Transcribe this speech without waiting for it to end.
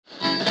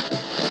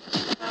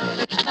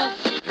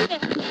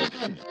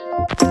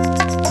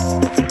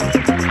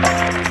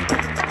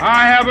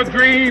have a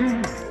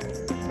dream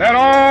that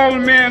all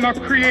men are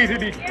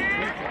created equal.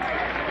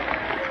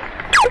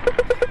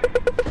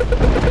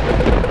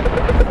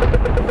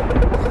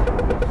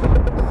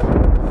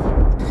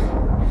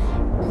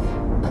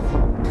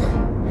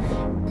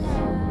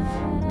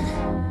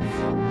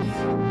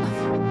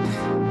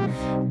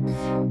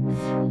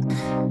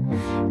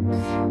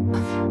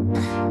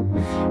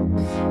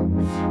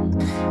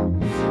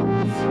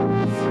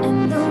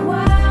 And the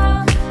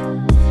world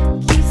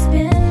keeps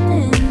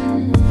spinning.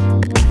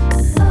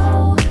 Oh,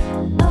 oh,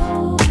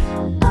 oh,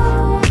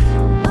 oh.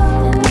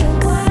 And the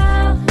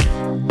world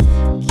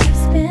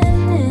keeps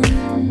spinning.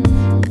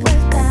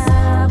 Vuelta,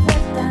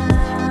 vuelta,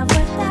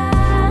 vuelta.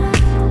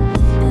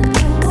 And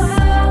the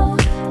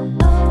world,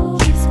 oh,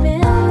 keeps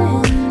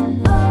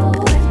spinning. Oh,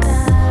 vuelta,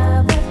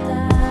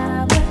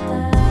 vuelta, vuelta.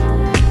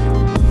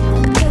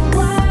 And the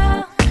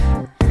world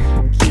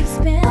keeps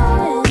spinning.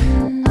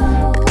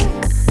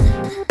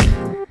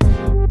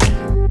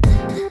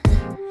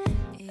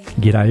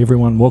 G'day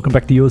everyone, welcome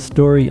back to Your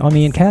Story. I'm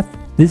Ian Kath.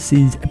 This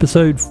is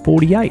episode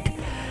 48.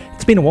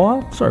 It's been a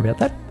while, sorry about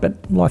that, but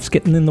life's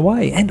getting in the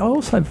way. And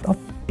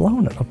I've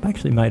blown it. I've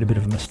actually made a bit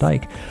of a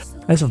mistake.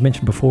 As I've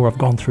mentioned before, I've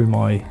gone through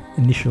my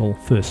initial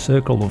first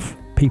circle of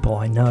people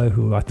I know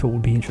who I thought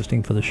would be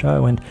interesting for the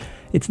show, and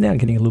it's now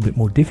getting a little bit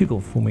more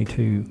difficult for me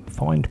to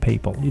find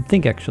people. You'd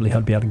think actually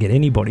I'd be able to get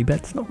anybody, but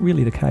it's not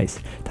really the case.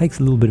 It takes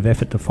a little bit of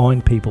effort to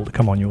find people to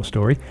come on Your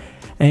Story.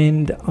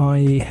 And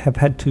I have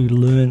had to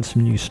learn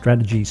some new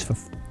strategies for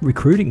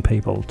recruiting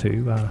people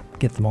to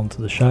get them onto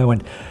the show.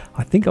 And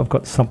I think I've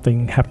got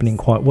something happening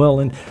quite well.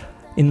 And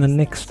in the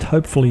next,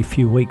 hopefully,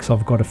 few weeks,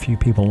 I've got a few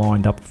people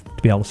lined up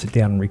to be able to sit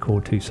down and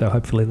record to. So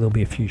hopefully there'll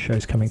be a few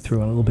shows coming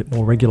through on a little bit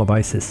more regular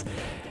basis.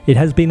 It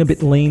has been a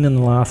bit lean in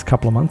the last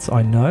couple of months.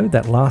 I know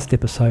that last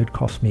episode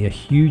cost me a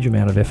huge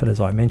amount of effort,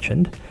 as I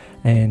mentioned,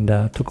 and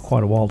took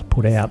quite a while to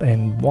put out.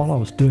 And while I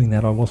was doing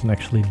that, I wasn't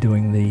actually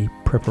doing the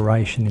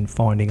preparation in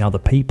finding other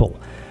people,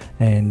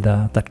 and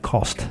that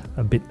cost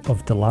a bit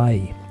of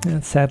delay.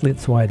 Sadly,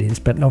 it's the way it is,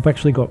 but I've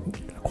actually got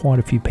quite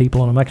a few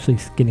people, and I'm actually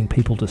getting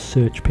people to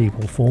search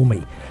people for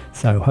me.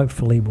 So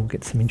hopefully we'll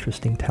get some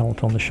interesting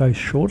talent on the show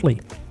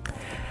shortly.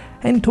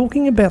 And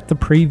talking about the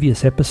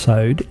previous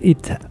episode,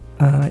 it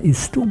is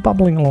still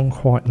bubbling along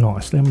quite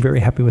nicely. I'm very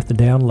happy with the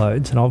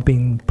downloads, and I've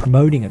been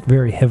promoting it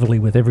very heavily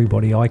with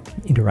everybody I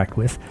interact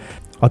with.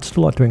 I'd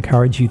still like to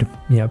encourage you to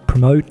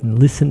promote and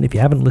listen. If you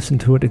haven't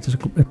listened to it, it's a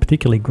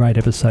particularly great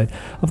episode.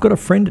 I've got a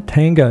friend at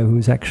Tango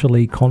who's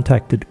actually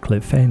contacted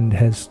Cliff and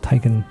has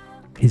taken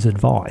his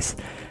advice.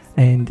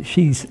 And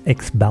she's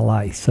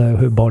ex-ballet, so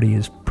her body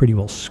is pretty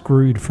well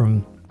screwed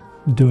from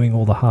doing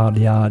all the hard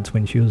yards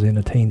when she was in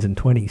her teens and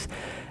 20s.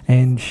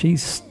 And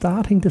she's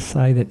starting to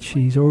say that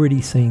she's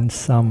already seen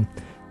some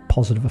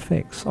positive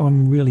effects.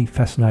 I'm really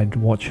fascinated to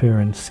watch her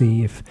and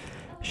see if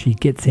she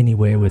gets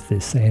anywhere with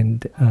this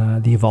and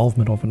the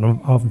involvement of it.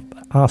 I've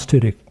asked her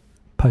to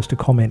post a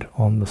comment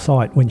on the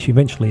site when she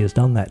eventually has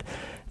done that,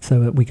 so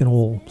that we can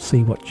all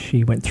see what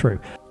she went through.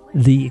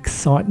 The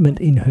excitement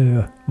in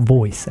her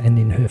voice and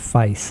in her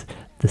face,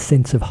 the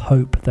sense of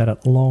hope that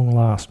at long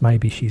last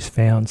maybe she's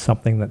found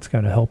something that's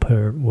going to help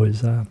her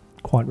was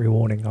quite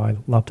rewarding. I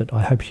loved it.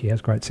 I hope she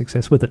has great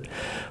success with it.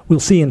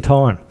 We'll see in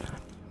time.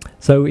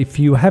 So if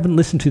you haven't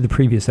listened to the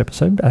previous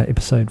episode,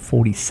 episode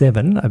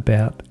 47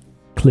 about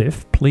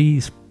Cliff,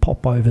 please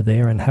pop over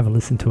there and have a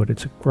listen to it.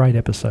 It's a great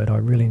episode. I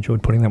really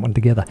enjoyed putting that one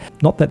together.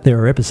 Not that there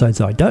are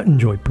episodes I don't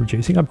enjoy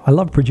producing. I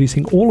love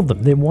producing all of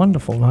them. They're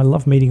wonderful, and I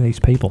love meeting these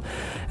people.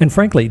 And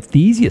frankly,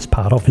 the easiest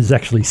part of is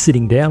actually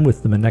sitting down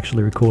with them and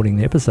actually recording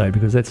the episode,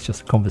 because that's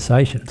just a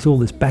conversation. It's all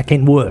this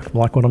back-end work,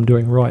 like what I'm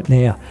doing right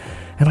now.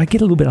 And I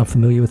get a little bit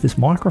unfamiliar with this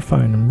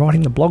microphone and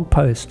writing the blog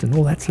post and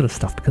all that sort of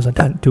stuff because I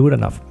don't do it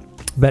enough.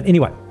 But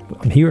anyway,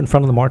 I'm here in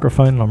front of the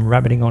microphone and I'm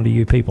rabbiting onto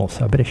you people,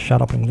 so I better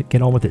shut up and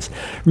get on with this.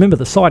 Remember,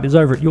 the site is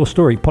over at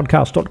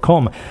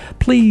yourstorypodcast.com.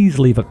 Please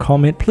leave a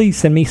comment. Please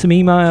send me some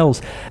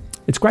emails.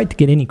 It's great to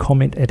get any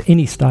comment at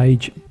any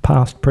stage,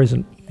 past,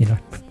 present. I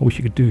wish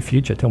you could do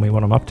future, tell me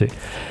what I'm up to.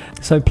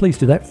 So please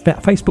do that.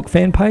 Facebook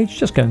fan page,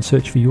 just go and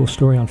search for Your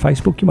Story on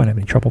Facebook. You won't have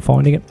any trouble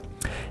finding it.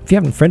 If you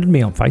haven't friended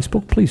me on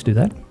Facebook, please do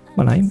that.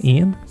 My name,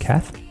 Ian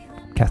Kath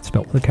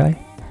spelt with a K.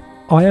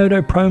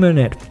 Iodo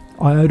Promonet.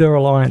 Iodo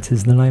Alliance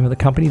is the name of the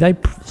company. They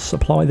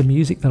supply the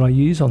music that I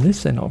use on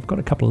this, and I've got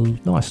a couple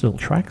of nice little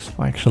tracks.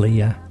 I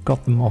actually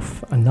got them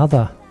off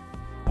another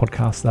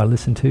podcast that I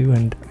listened to,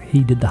 and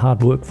he did the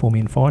hard work for me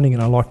in finding,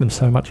 and I like them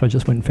so much I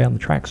just went and found the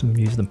tracks and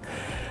used them.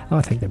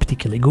 I think they're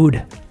particularly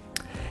good.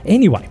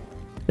 Anyway,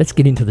 let's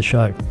get into the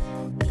show.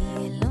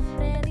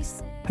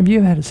 Have you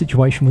ever had a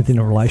situation within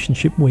a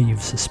relationship where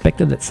you've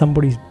suspected that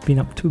somebody's been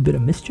up to a bit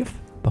of mischief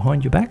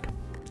behind your back?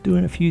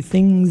 Doing a few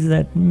things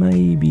that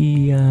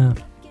maybe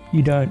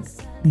you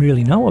don't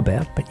really know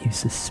about, but you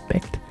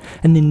suspect.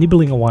 And they're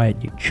nibbling away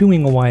at you,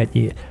 chewing away at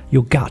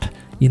your gut.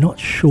 You're not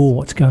sure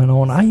what's going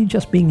on. Are you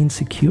just being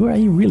insecure? Are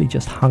you really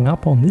just hung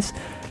up on this?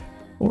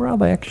 Or are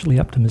they actually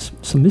up to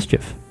some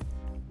mischief?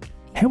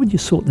 How would you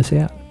sort this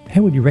out?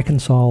 How would you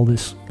reconcile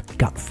this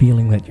gut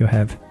feeling that you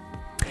have?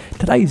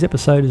 Today's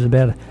episode is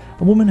about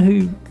a woman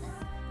who,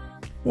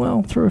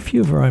 well, through a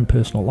few of her own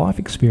personal life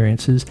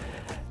experiences,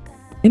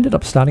 ended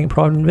up starting a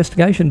private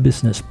investigation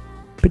business,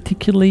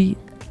 particularly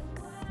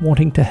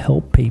wanting to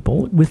help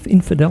people with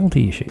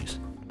infidelity issues,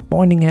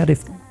 finding out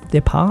if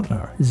their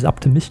partner is up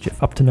to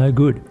mischief, up to no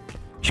good.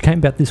 She came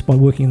about this by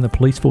working in the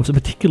police force, a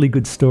particularly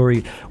good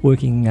story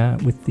working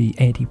with the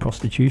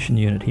anti-prostitution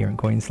unit here in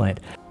Queensland.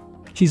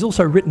 She's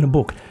also written a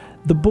book.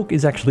 The book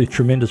is actually a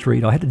tremendous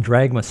read. I had to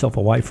drag myself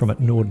away from it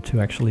in order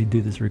to actually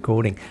do this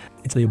recording.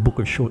 It's a book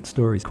of short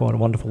stories, quite a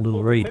wonderful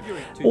little read.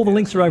 All the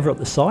links are over at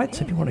the site,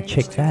 so if you want to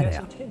check that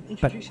out.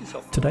 But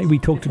today we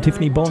talk to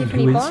Tiffany Bond,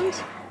 Tiffany who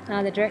is...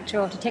 Bond, the Director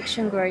of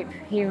Detection Group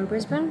here in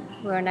Brisbane.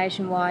 We're a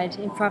nationwide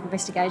private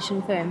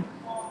investigation firm.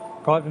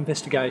 Private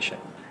investigation.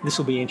 This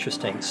will be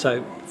interesting.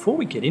 So before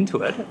we get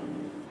into it,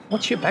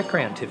 what's your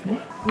background, Tiffany?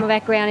 My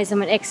background is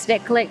I'm an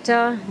ex-debt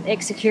collector,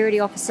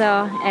 ex-security officer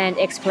and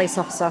ex-police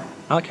officer.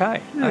 Okay.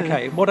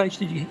 What age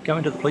did you go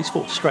into the police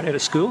force? Straight out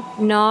of school?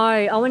 No,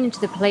 I went into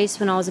the police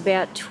when I was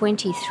about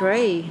 23,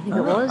 I think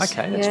it was.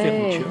 Okay, that's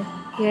fairly mature.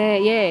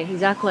 Yeah,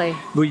 exactly.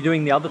 Were you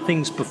doing the other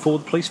things before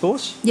the police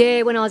force?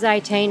 Yeah, when I was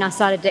 18, I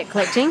started debt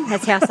collecting.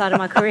 That's how I started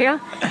my career,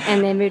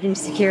 and then moved into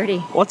security.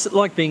 What's it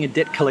like being a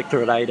debt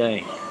collector at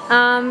 18?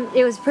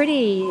 It was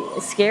pretty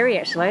scary,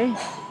 actually,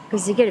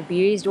 because you get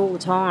abused all the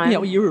time. Yeah,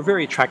 well, you were a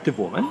very attractive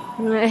woman,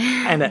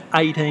 and at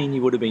 18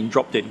 you would have been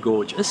drop dead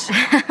gorgeous.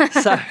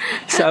 so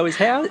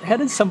how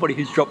does somebody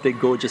who's drop dead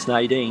gorgeous at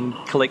 18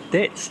 collect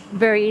debts?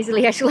 Very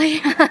easily,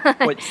 actually.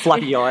 With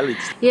flutty eyelids.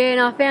 Yeah,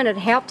 and I found it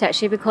helped,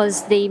 actually,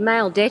 because the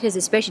male debtors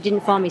especially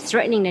didn't find me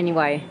threatening in any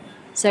way.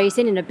 So you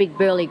send in a big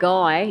burly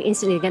guy,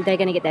 instantly they're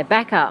going to get their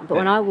back up. But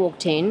when I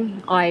walked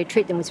in, I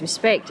treat them with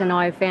respect, and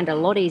I found it a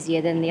lot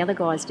easier than the other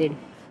guys did.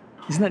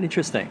 Isn't that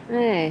interesting?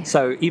 Yeah.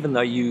 So even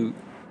though you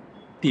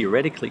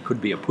theoretically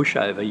could be a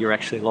pushover, you're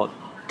actually a lot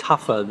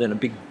tougher than a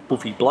big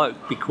buffy bloke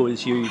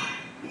because you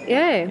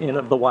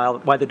know, the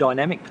way the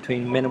dynamic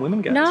between men and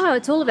women goes. No,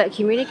 it's all about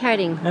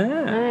communicating.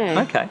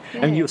 Okay. Yeah.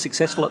 And you were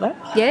successful at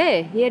that?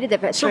 Yeah, I did that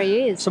about 3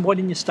 years. So why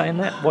didn't you stay in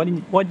that?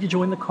 Why did you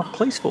join the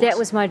police force? That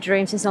was my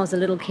dream since I was a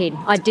little kid.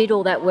 I did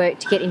all that work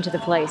to get into the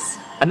police.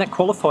 And that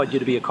qualified you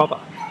to be a copper?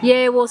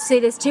 Yeah, well, see,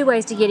 there's two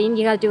ways to get in.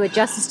 You got to do a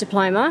justice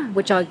diploma,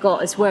 which I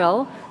got as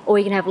well, or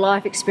you can have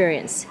life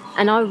experience.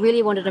 And I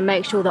really wanted to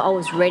make sure that I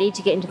was ready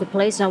to get into the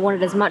police, and I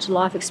wanted as much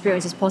life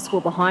experience as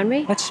possible behind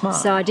me. That's smart.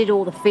 So I did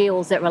all the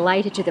fields that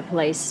related to the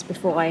police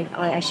before I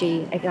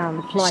actually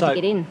applied to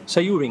get in.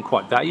 So you would have been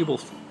quite valuable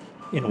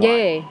in a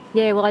way.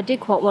 Yeah, well, I did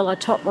quite well. I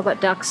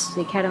got ducks at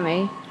the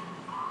academy.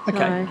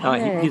 Okay,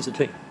 here's the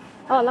tea.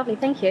 Oh, lovely,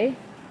 thank you.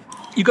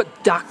 You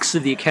got ducks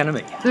of the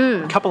academy.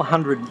 A couple of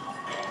hundred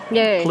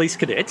police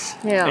cadets,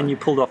 and you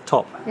pulled off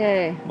top.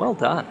 Yeah. Well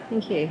done.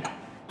 Thank you.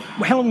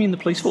 How long were you in the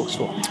police force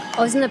for? I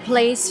was in the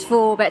police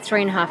for about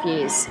 3.5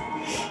 years.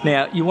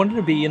 Now, you wanted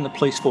to be in the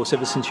police force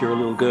ever since you were a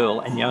little girl,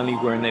 and you only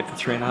were in there for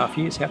 3.5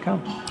 years. How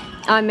come?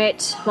 I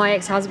met my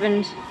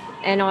ex-husband,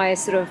 and I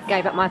sort of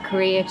gave up my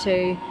career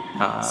to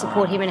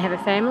support him and have a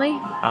family.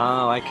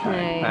 Oh,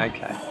 okay. Yeah.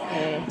 Okay.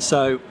 Yeah.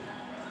 So,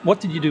 what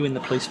did you do in the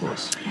police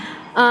force?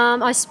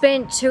 I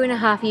spent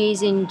 2.5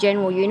 years in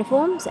general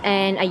uniforms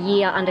and a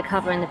year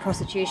undercover in the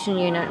prostitution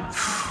unit.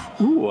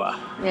 Ooh.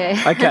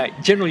 Yeah. Okay,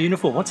 general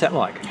uniform, what's that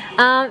like?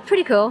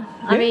 Pretty cool.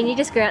 Yeah. I mean, you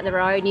just go out the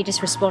road and you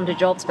just respond to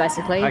jobs,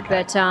 basically. Okay.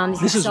 But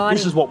this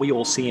is what we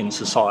all see in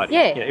society.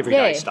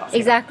 Everyday stuff.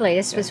 Exactly.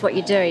 That's just what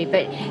you do.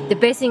 But the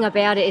best thing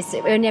about it is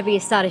that whenever you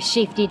start a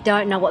shift, you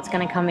don't know what's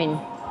going to come in.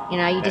 You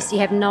know, you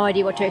have no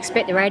idea what to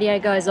expect. The radio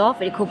goes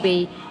off. It could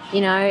be,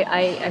 you know,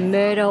 a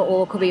murder,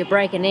 or it could be a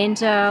break and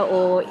enter,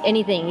 or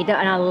anything. And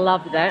I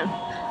loved that.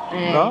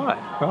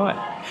 Right.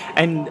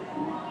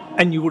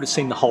 And you would have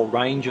seen the whole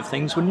range of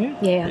things, wouldn't you?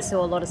 Yeah, I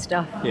saw a lot of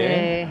stuff.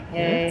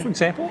 Yeah. For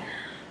example?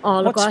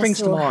 Oh, look, what springs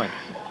to mind?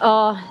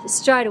 Oh,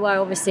 straight away,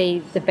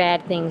 obviously, the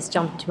bad things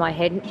jumped into my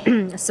head.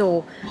 I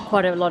saw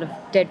quite a lot of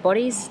dead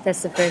bodies.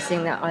 That's the first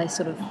thing that I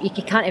you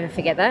can't ever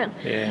forget that.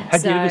 Yeah.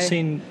 Had you ever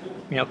seen,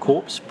 a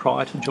corpse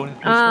prior to joining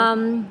the police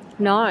force?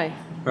 No.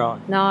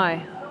 Right.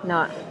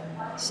 No.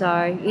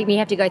 So you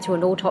have to go through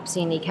an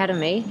autopsy in the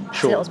academy. Sure.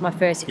 So that was my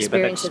first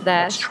experience of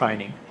that. That's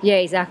training. Yeah,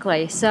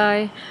 exactly.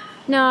 So,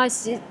 no,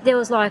 there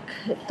was like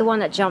the one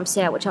that jumps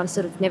out, which I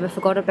sort of never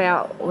forgot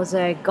about, was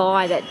a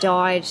guy that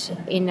died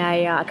in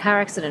a car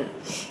accident.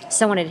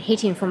 Someone had hit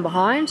him from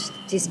behind.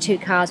 These two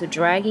cars were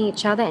dragging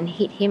each other and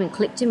hit him and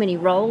clipped him, and he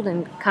rolled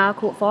and the car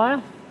caught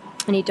fire,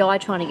 and he died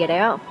trying to get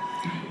out.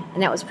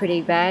 And that was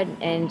pretty bad.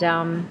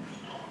 And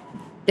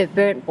the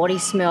burnt body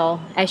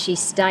smell actually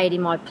stayed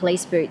in my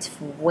police boots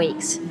for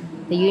weeks.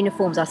 The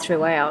uniforms I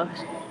threw out,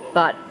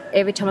 but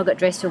every time I got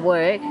dressed for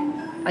work,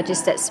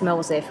 that smell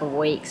was there for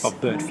weeks.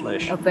 Of burnt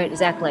flesh.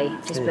 Exactly.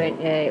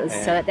 Burnt. Yeah, it was.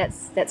 So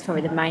that's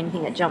probably the main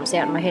thing that jumps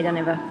out in my head. I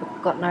never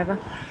gotten over.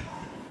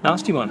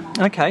 Nasty one.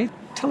 Okay,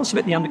 tell us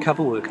about the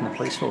undercover work in the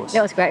police force.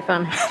 That was great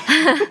fun.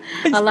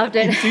 I loved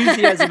it.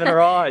 Enthusiasm in her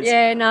eyes.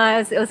 Yeah, no,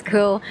 it was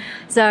cool.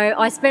 So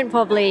I spent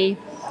probably,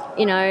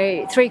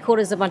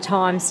 3/4 of my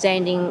time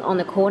standing on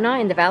the corner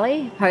in the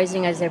valley,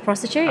 posing as a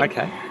prostitute.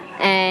 Okay.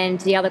 and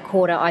the other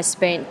quarter I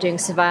spent doing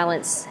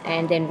surveillance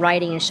and then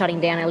raiding and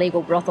shutting down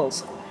illegal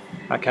brothels.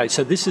 Okay,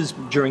 so this is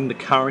during the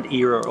current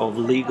era of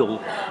legal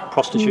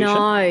prostitution?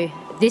 No,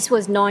 this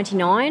was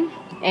 99,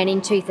 and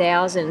in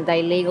 2000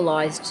 they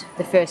legalised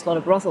the first lot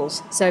of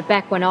brothels. So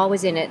back when I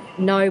was in it,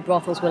 no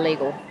brothels were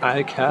legal.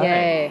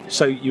 Okay. Yeah.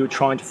 So you were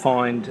trying to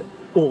find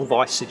all the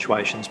vice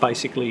situations,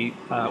 basically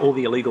all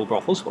the illegal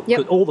brothels,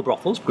 Yep. all the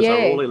brothels, because Yeah.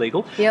 they're all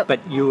illegal, Yep. but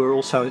you were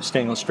also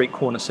standing on a street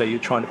corner, so you're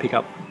trying to pick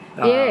up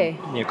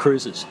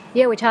cruisers.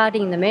 Yeah, we're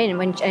targeting the men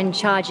and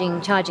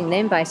charging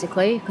them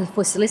basically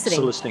for soliciting.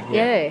 Soliciting,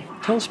 yeah.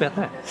 Tell us about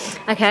that.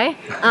 Okay.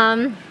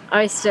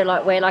 I used to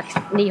wear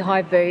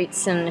knee-high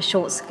boots and a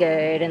short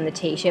skirt and the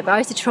t-shirt. But I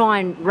used to try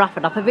and rough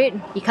it up a bit.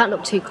 You can't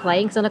look too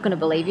clean because I'm not going to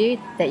believe you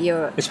that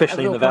you're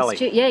especially a in real the valley.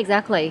 prostitute. Yeah,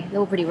 exactly. They're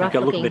all pretty rough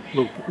looking.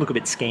 Look a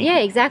bit skanky. Yeah,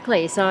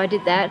 exactly. So I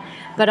did that.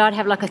 But I'd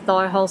have a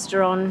thigh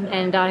holster on,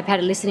 and I'd have had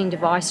a listening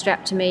device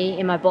strapped to me,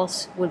 and my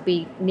boss would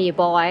be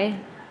nearby,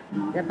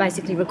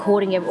 basically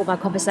recording all my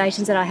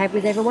conversations that I have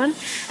with everyone.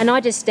 And I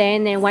just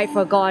stand there and wait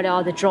for a guy to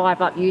either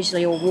drive up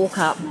usually or walk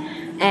up,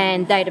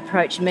 and they'd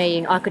approach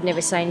me. I could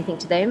never say anything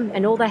to them,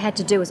 and all they had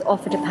to do was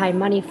offer to pay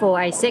money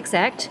for a sex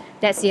act.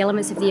 That's the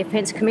elements of the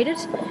offence committed,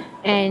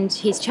 and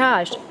he's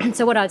charged.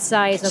 So what I'd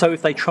say is... So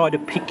if they try to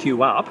pick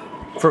you up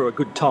for a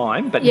good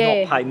time but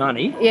not pay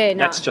money,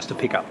 that's just a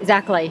pickup.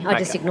 Exactly. I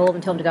just ignore them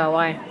and tell them to go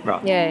away.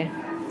 Right.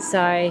 Yeah.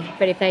 So,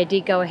 but if they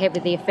did go ahead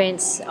with the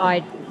offence,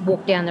 I'd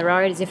walk down the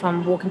road as if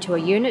I'm walking to a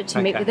unit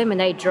to meet with them, and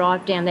they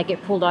drive down, they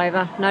get pulled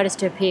over, notice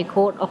to appear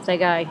court, off they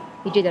go.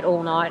 You do that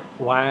all night.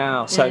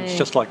 Wow. So it's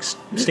just like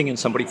stinging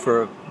somebody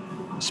for a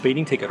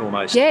speeding ticket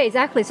almost. Yeah,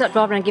 exactly. It's not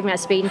driving around giving out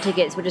speeding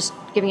tickets. We're just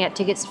giving out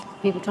tickets to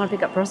people trying to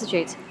pick up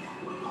prostitutes.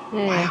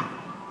 Yeah. Wow.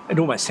 It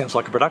almost sounds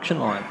like a production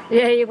line.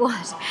 Yeah, it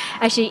was.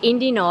 Actually,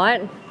 Indie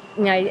night,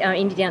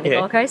 Indie down at the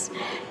Gold Coast,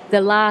 the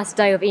last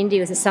day of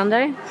Indie was a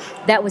Sunday.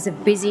 That was the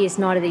busiest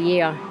night of the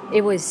year.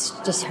 It was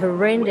just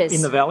horrendous.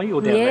 In the valley or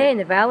down there? Yeah, in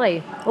the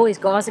valley. All these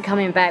guys are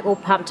coming back all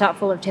pumped up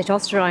full of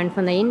testosterone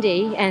from the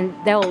Indie, and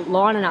they were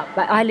lining up.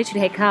 But I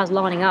literally had cars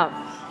lining up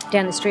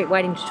down the street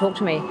waiting to talk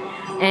to me.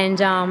 And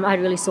I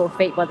had really sore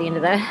feet by the end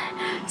of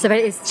that.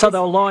 So they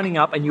were lining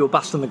up and you were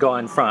busting the guy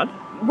in front?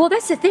 Well,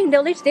 that's the thing. They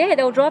were literally there.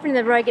 They were driving in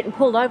the road getting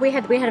pulled over. We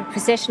had a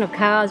procession of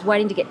cars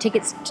waiting to get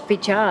tickets to be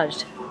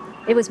charged.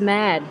 It was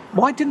mad.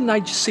 Why didn't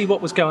they just see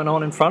what was going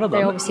on in front of them?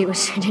 They obviously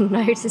didn't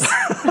notice.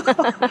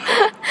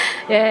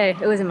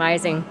 Yeah, it was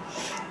amazing.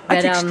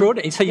 That's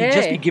extraordinary. So you'd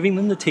just be giving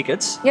them the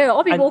tickets? Yeah,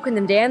 I'll be walking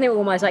them down. They were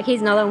almost like,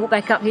 here's another one, walk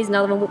back up, here's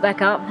another one, walk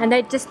back up. And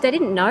they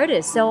didn't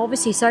notice. They're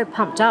obviously so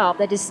pumped up.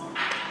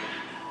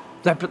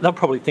 They're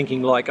probably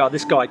thinking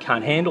this guy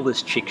can't handle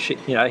this chick shit.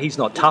 He's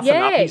not tough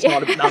enough. He's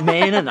not a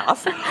man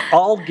enough.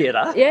 I'll get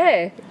her.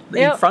 Yeah.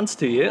 He fronts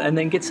to you and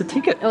then gets a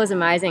ticket. It was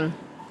amazing.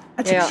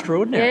 That's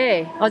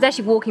extraordinary. Yeah. I was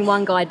actually walking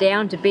one guy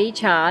down to be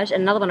charged,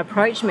 and another one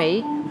approached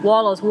me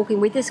while I was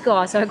walking with this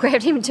guy. So I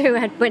grabbed him too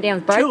and went down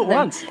with both two of them.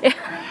 Once.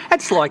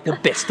 That's like the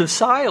best of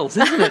sales,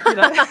 isn't it?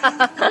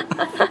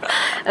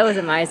 It was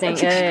amazing.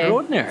 That's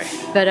extraordinary.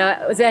 But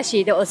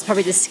that was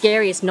probably the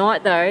scariest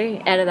night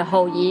though out of the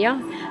whole year,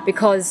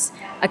 because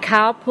a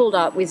car pulled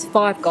up with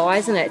 5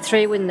 guys in it.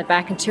 3 were in the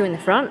back and 2 in the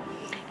front,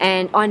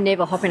 and I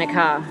never hop in a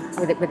car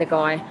with a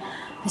guy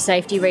for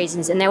safety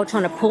reasons, and they were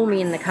trying to pull me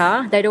in the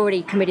car. They'd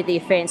already committed the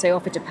offence. They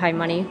offered to pay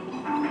money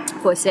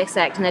for a sex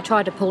act, and they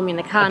tried to pull me in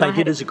the car. And they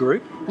did as a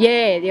group?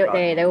 Yeah,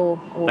 they all...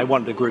 They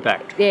wanted a group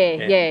act?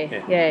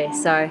 Yeah.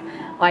 So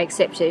I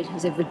accepted. It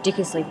was a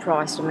ridiculously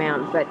priced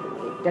amount, but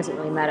it doesn't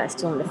really matter. It's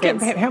still an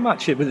offence. How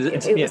much? It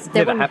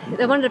never happened.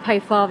 They wanted to pay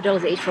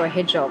 $5 each for a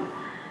head job.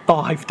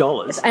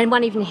 $5? And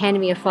one even handed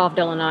me a $5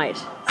 note.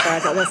 So I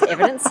thought, that's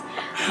evidence.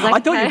 I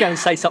thought you were going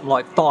to say something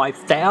like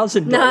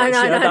 $5,000. No.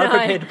 They're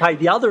prepared to pay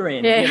the other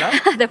end. Yeah.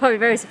 They're probably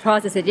very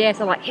surprised I said yes.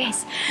 I'm like,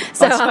 yes.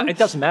 So it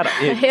doesn't matter.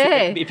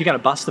 If you're going to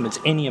bust them, it's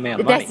any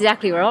amount of money. That's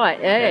exactly right.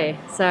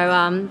 Yeah.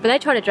 So, but they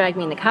tried to drag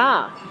me in the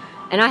car.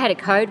 And I had a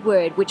code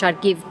word which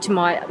I'd give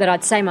that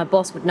I'd say my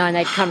boss would know, and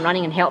they'd come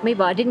running and help me,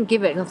 but I didn't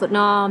give it. I thought, no,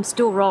 I'm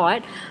still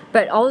right.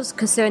 But I was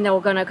concerned they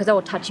were going to, because they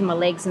were touching my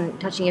legs and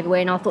touching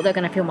everywhere, and I thought they were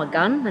going to feel my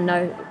gun and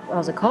know I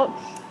was a cop.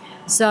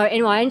 So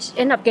anyway, I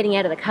ended up getting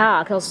out of the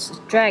car because I was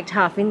dragged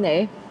half in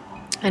there,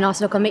 and I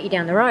said, look, I'll meet you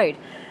down the road.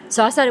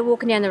 So I started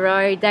walking down the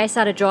road. They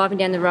started driving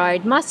down the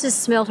road. Must have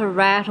smelt a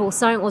rat or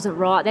something wasn't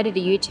right. They did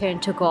a U-turn,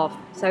 took off.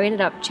 So I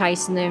ended up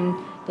chasing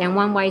them down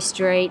one-way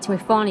streets. We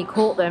finally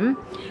caught them,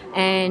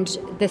 and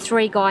the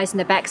 3 guys in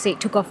the back seat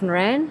took off and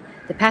ran.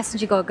 The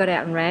passenger guy got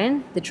out and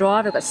ran. The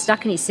driver got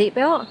stuck in his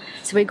seatbelt,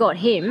 so we got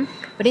him.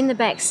 But in the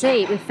back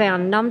seat, we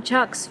found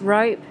nunchucks,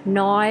 rope,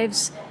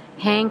 knives,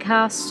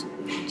 handcuffs,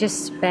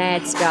 just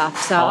bad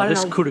stuff. So I don't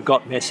know. This could have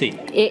got messy.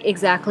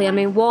 Exactly. I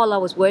mean, while I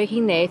was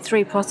working there,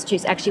 3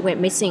 prostitutes actually went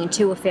missing and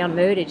 2 were found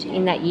murdered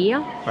in that year.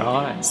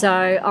 Right. So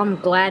I'm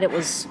glad it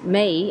was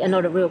me and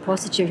not a real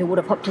prostitute who would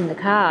have hopped in the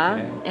car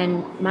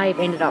and may have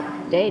ended up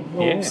dead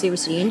or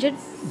seriously injured.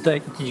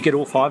 Did you get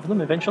all 5 of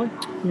them eventually?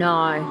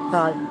 No,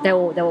 but they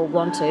were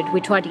wanted.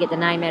 We tried to get the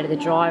name out of the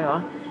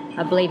driver,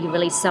 I believe he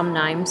released some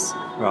names,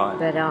 Right.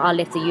 but I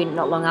left the unit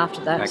not long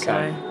after that.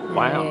 Okay. So,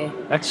 Wow.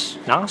 That's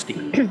nasty.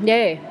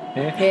 Yeah.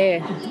 Yeah.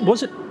 Yeah.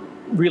 Was it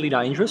really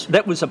dangerous?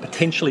 That was a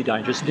potentially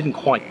dangerous. It didn't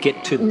quite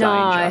get to the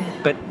No. danger.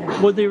 But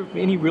were there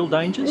any real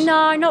dangers?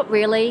 No, not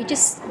really.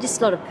 Just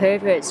a lot of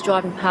perverts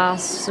driving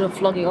past, sort of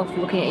flogging off,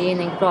 looking at you, and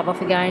then drive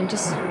off again.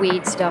 Just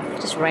weird stuff,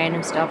 just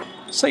random stuff.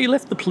 So you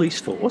left the police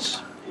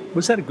force.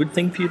 Was that a good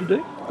thing for you to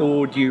do,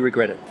 or do you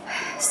regret it?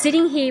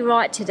 Sitting here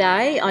right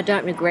today, I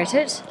don't regret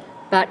it,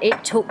 but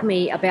it took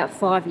me about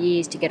 5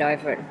 years to get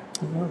over it.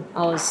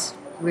 I was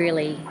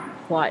really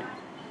quite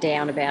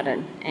down about it,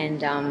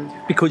 and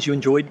Because you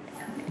enjoyed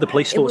the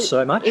police force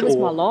so much? It was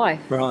or- my life.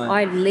 Right.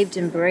 I lived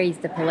and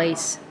breathed the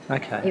police.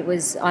 Okay.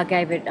 I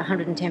gave it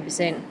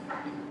 110%.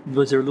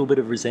 Was there a little bit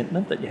of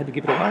resentment that you had to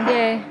give it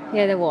away?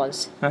 Yeah, there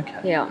was. Okay.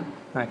 Yeah,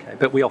 Okay.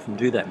 But we often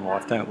do that in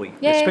life, don't we?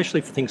 Yeah.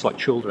 Especially for things like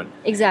children.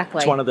 exactly.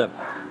 It's one of the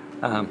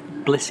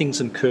blessings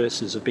and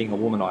curses of being a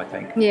woman, I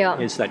think. Yeah.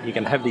 Is that you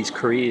can have these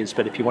careers,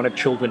 but if you want to have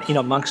children in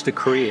amongst a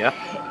career,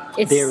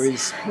 It's- there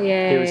is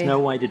yeah. no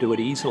way to do it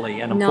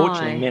easily. And No.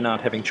 unfortunately, men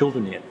aren't having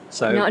children yet.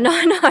 So No.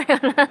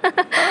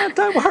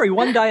 don't worry,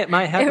 one day it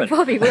may It happen.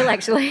 probably will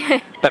actually.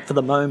 But for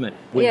the moment,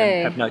 women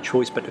Yeah. have no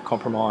choice but to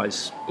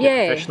compromise their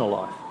Yeah. professional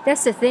life.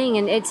 That's the thing,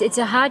 and it's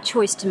a hard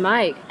choice to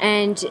make.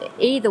 And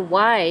either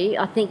way,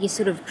 I think you're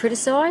sort of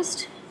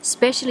criticised,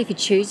 especially if you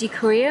choose your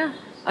career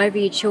over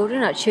your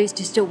children. I choose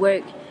to still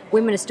work.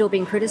 Women are still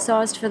being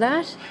criticised for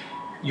that.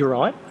 You're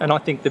right, and I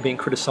think they're being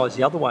criticised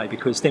the other way,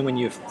 because then when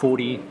you're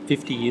 40,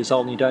 50 years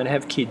old and you don't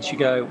have kids, you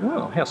go,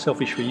 well, how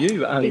selfish were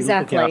you, only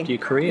Exactly. looking after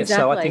your career.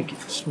 So I Exactly. think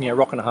it's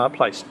rock and a hard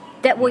place.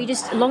 That well, you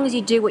just as long as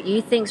you do what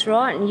you think's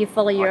right and you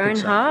follow your I own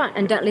think so. heart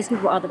and don't listen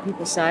to what other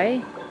people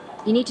say,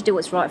 you need to do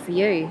what's right for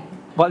you.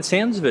 By the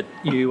sounds of it,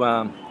 you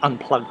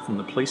unplugged from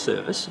the police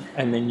service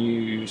and then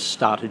you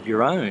started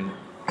your own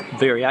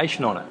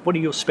variation on it. What are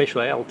your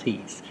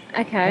specialities?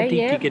 Okay, How deep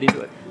yeah. do you get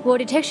into it? Well,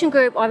 Detection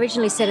Group, I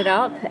originally set it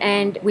up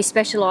and we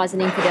specialise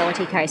in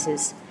infidelity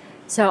cases.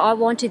 So I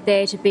wanted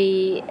there to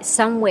be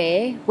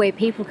somewhere where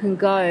people can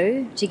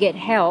go to get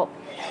help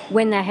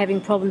when they're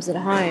having problems at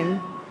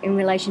home in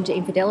relation to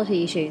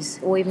infidelity issues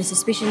or even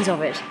suspicions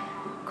of it.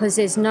 Because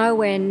there's no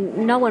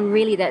one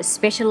really that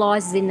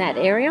specialises in that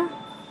area.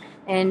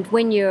 And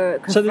when you're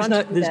So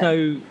confronted with there's that,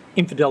 no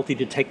infidelity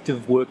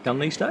detective work done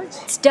these days?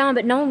 it's done,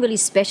 but no one really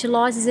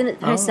specialises in it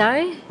per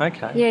se.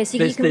 Okay. Yeah, so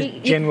there's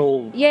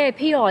general... Yeah,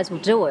 PIs will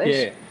do it.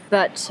 Yeah.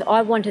 But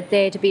I wanted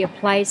there to be a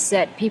place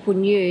that people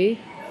knew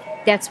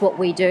that's what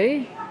we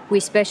do. We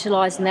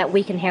specialise in that.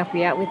 We can help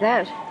you out with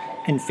that.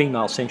 and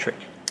female-centric.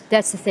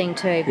 That's the thing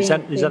too. Is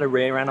that a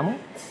rare animal?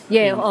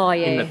 Yeah. in- Oh,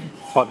 yeah. In the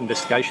private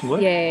investigation work?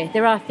 Yeah,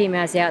 there are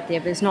females out there,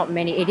 but there's not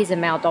many. It is a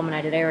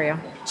male-dominated area.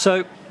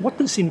 So what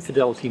does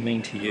infidelity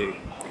mean to you?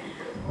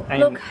 And,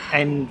 Look-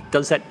 and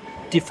does that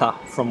differ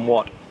from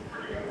what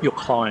your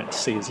clients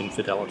see as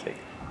infidelity?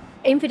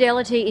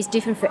 Infidelity is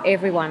different for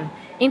everyone.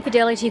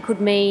 Infidelity could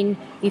mean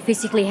you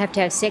physically have to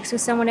have sex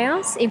with someone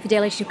else.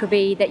 Infidelity could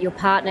be that your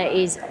partner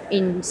is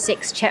in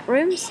sex chat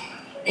rooms.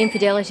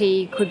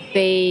 Infidelity could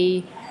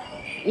be,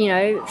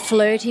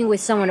 flirting with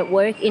someone at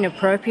work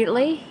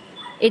inappropriately.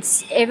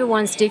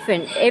 Everyone's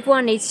different.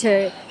 Everyone needs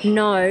to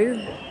know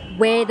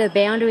where the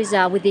boundaries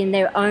are within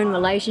their own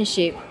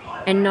relationship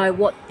and know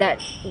what that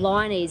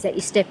line is that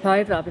you step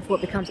over before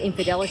it becomes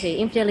infidelity.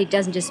 Infidelity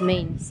doesn't just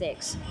mean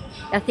sex.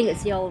 I think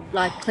it's the old,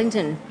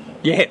 Clinton.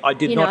 Yeah, I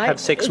did not have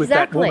sex with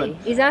that woman.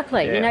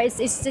 Exactly. Yeah.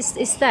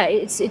 It's that.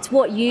 It's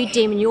what you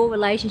deem in your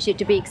relationship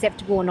to be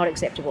acceptable or not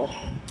acceptable.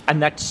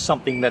 And that's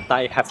something that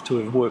they have to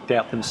have worked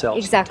out themselves.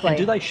 Exactly. And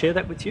do they share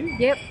that with you?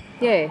 Yep.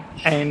 Yeah.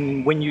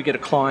 And when you get a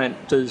client,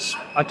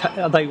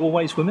 are they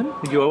always women?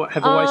 Do you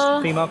have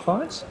always female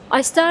clients?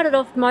 I started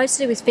off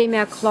mostly with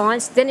female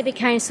clients, then it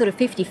became sort of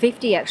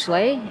 50-50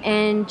 actually,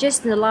 and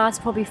just in the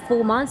last probably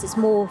 4 months it's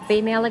more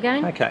female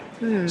again. Okay.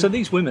 So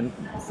these women,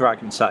 for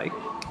argument's sake,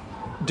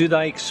 do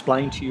they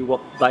explain to you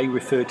what they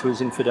refer to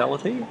as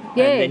infidelity?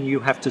 Yeah. And then you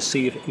have to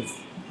see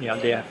if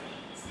their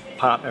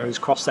partner has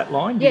crossed that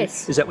line?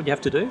 Yes. Is that what you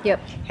have to do? Yep.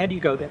 How do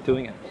you go about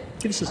doing it?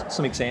 Give us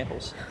some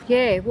examples.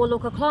 Yeah, well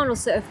look, a client will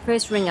sort of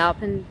first ring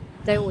up and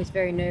they're always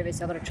very nervous.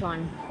 I've got to try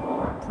and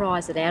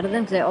prise it out of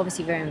them because they're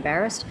obviously very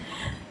embarrassed.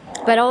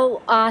 But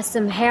I'll ask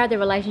them how their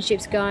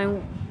relationship's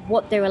going,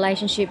 what their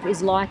relationship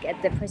is like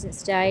at the present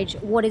stage,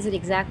 what is it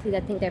exactly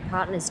they think their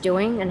partner's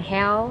doing and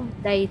how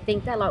they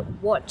think that,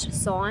 what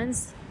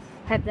signs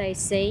have they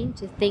seen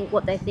to think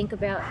what they think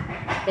about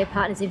their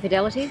partner's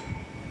infidelity.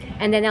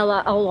 And then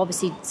I'll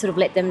obviously sort of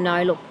let them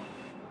know, look,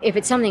 if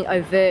it's something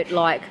overt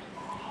like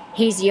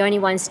he's the only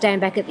one staying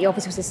back at the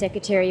office with the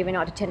secretary every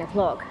night at 10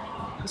 o'clock,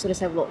 you sort of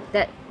say, look,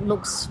 that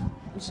looks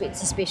a bit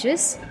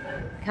suspicious.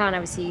 can't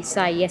obviously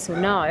say yes or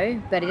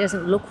no, but it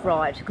doesn't look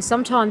right. Because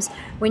sometimes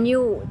when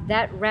you're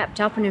that wrapped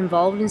up and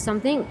involved in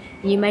something,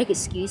 you make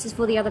excuses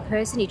for the other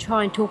person. You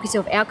try and talk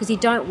yourself out because you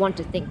don't want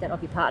to think that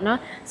of your partner.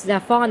 So they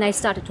find they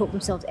start to talk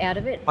themselves out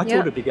of it. I thought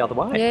it'd be the other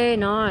way. Yeah,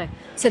 no.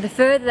 So the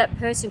further that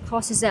person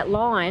crosses that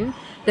line,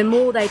 the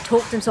more they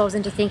talk themselves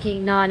into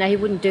thinking, no, he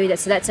wouldn't do that,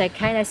 so that's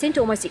okay. They seem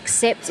to almost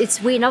accept.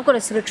 It's weird, and I've got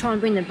to sort of try and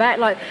bring them back.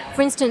 Like,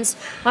 for instance,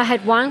 I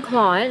had one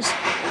client,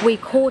 we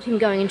caught him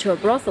going into a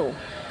brothel,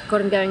 got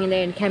him going in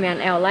there and came out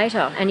an hour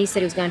later, and he said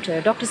he was going to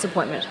a doctor's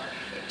appointment.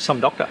 Some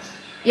doctor.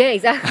 Yeah,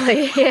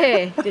 exactly,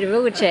 yeah, did a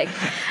real good check.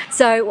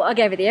 So I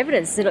gave her the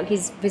evidence, said, look,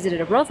 he's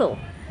visited a brothel.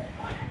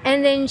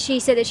 And then she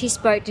said that she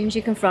spoke to him,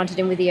 she confronted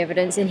him with the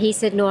evidence, and he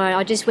said, no,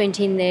 I just went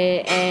in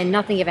there and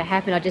nothing ever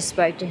happened, I just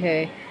spoke to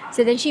her.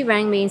 So then she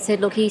rang me and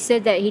said, look, he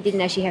said that he didn't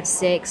actually have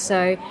sex,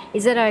 so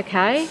is that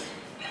okay?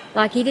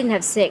 Like, he didn't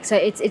have sex, so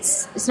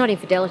it's not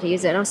infidelity,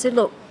 is it? And I said,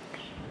 look,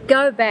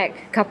 go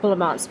back a couple of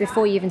months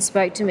before you even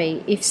spoke to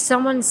me. If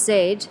someone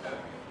said,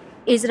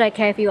 is it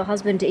okay for your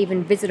husband to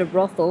even visit a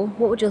brothel,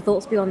 what would your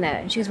thoughts be on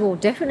that? And she goes, well,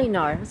 definitely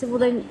no. I said, well,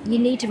 then you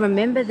need to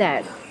remember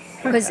that.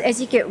 Because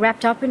as you get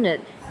wrapped up in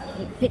it,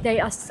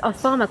 I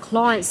find my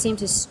clients seem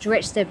to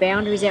stretch their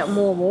boundaries out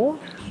more and more.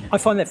 I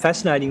find that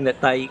fascinating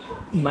that they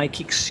make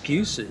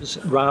excuses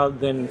rather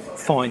than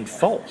find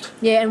fault.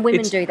 Yeah, and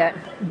women do that.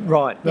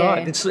 Right.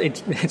 Yeah.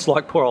 It's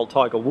like poor old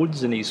Tiger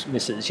Woods and his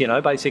missus,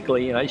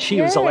 basically,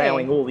 she was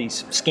allowing all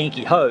these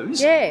skanky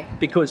hoes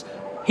because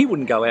he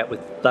wouldn't go out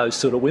with those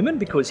sort of women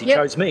because he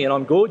chose me and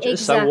I'm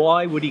gorgeous, so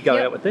why would he go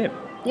out with them?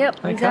 Yep,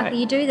 okay. Exactly.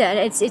 You do that.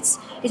 It's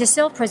a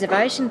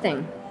self-preservation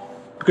thing.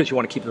 Because you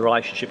want to keep the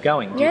relationship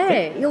going.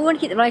 You want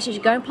to keep the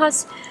relationship going.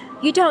 Plus,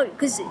 you don't,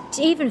 because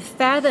to even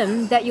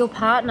fathom that your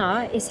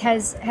partner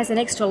has an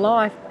extra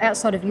life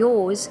outside of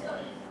yours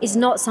is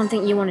not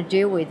something you want to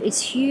deal with. It's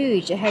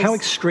huge. How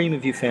extreme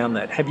have you found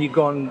that? Have you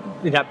gone,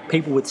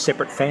 people with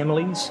separate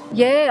families?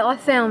 Yeah, I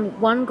found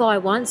one guy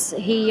once.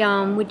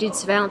 We did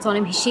surveillance on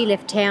him. She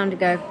left town to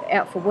go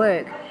out for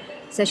work.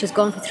 So she was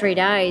gone for 3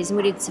 days, and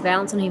we did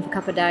surveillance on him for a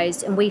couple of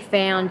days, and we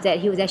found that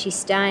he was actually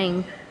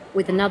staying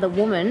with another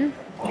woman.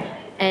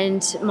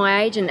 And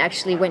my agent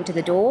actually went to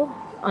the door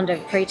under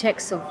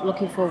pretext of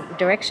looking for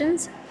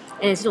directions.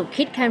 And his little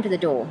kid came to the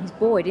door. His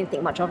boy didn't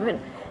think much of it.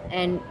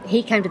 And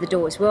he came to the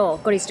door as well,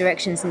 got his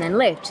directions and then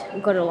left. We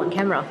got it all on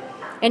camera.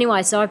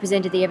 Anyway, so I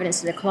presented the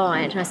evidence to the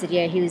client and I said,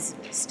 yeah, he was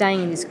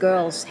staying in this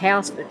girl's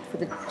house for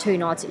the 2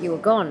 nights that you were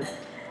gone.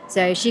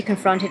 So she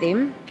confronted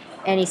him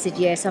and he said,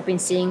 yes, I've been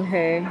seeing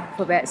her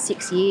for about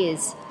 6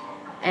 years.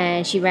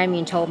 And she rang me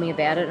and told me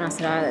about it. And I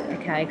said, oh,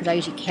 okay, because I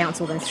usually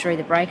counsel them through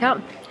the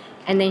breakup.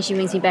 And then she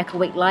rings me back a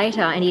week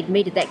later and he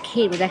admitted that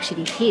kid was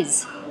actually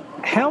his.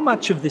 How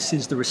much of this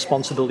is the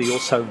responsibility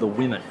also of the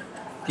women,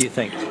 do you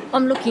think?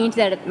 I'm looking into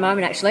that at the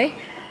moment, actually.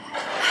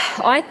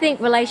 I think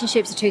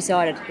relationships are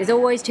two-sided. There's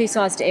always 2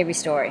 sides to every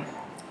story.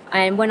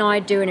 And when I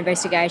do an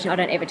investigation, I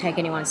don't ever take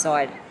anyone's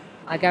side.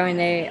 I go in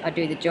there, I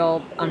do the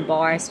job,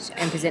 unbiased,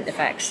 and present the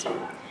facts.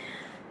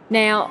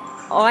 Now,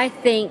 I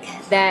think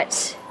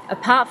that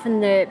apart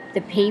from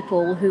the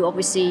people who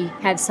obviously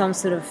have some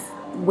sort of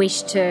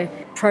wish to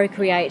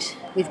procreate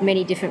with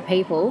many different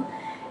people,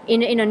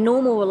 in a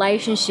normal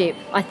relationship,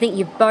 I think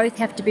you both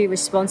have to be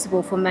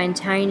responsible for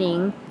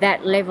maintaining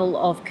that level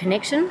of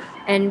connection,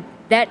 and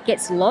that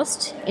gets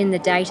lost in the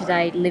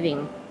day-to-day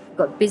living. You've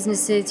got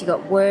businesses, you've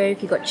got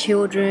work, you've got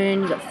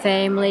children, you've got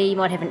family, you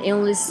might have an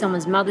illness,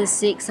 someone's mother's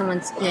sick,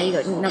 you've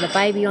got another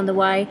baby on the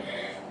way.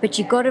 But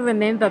you've got to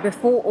remember,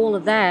 before all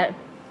of that,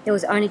 there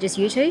was only just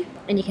you two,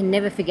 and you can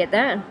never forget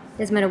that.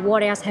 Doesn't matter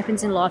what else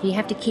happens in life, you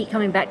have to keep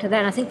coming back to that,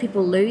 and I think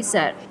people lose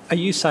that. Are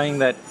you saying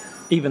that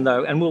even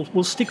though, and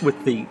we'll stick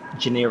with the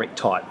generic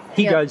type,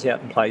 he goes out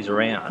and plays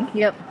around,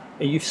 are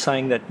you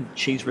saying that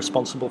she's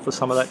responsible for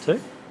some of that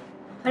too?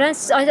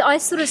 I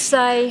sort of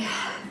say,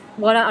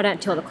 well, I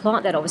don't tell the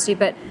client that obviously,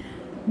 but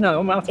no,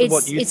 I'm after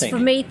what you think. It's for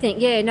me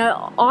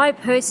I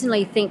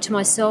personally think to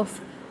myself,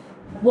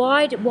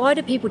 why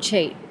do people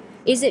cheat?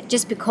 Is it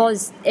just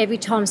because every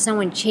time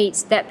someone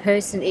cheats, that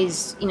person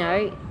is,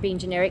 being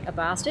generic, a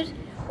bastard?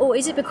 Or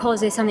is it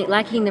because there's something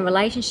lacking in the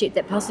relationship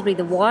that possibly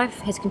the wife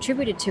has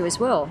contributed to as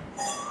well?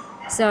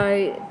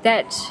 So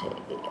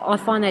I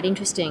find that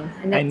interesting.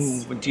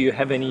 And do you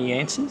have any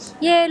answers?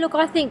 Yeah, look,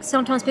 I think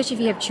sometimes, especially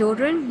if you have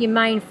children, your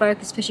main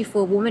focus, especially for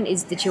a woman,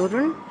 is the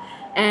children.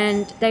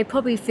 And they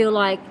probably feel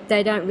like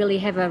they don't really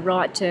have a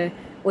right to,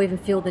 or even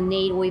feel the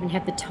need, or even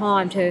have the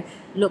time to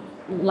look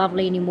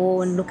lovely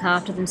anymore and look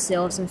after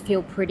themselves and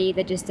feel pretty.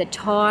 They're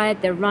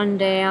tired, they're run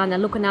down, they're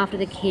looking after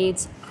the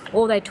kids.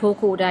 All they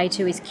talk all day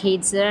to is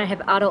kids. They don't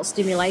have adult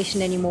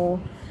stimulation anymore.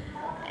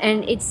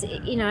 And it's,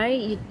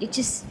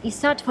 you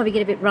start to probably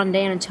get a bit run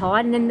down and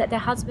tired. And then their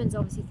husband's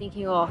obviously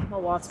thinking, oh, my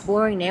wife's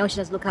boring now. She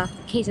doesn't look after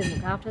the kids, doesn't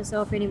look after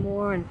herself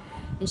anymore. And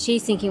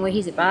she's thinking, well,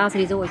 he's a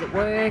bastard, he's always at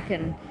work,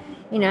 and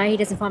he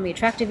doesn't find me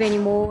attractive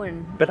anymore.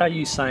 But are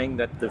you saying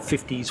that the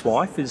 50s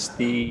wife is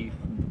the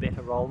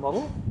better role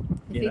model?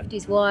 The you know.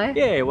 50s, why?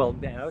 Yeah, well,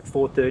 at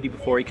 4:30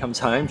 before he comes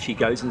home, she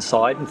goes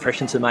inside and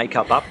freshens her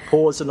makeup up,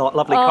 pours a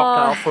lovely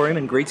cocktail for him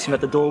and greets him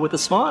at the door with a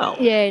smile.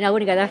 Yeah, no, I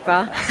wouldn't go that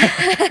far.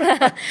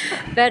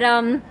 But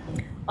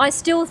I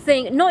still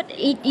think,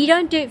 you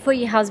don't do it for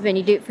your husband,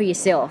 you do it for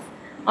yourself.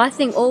 I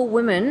think all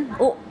women,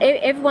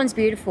 everyone's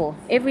beautiful.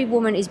 Every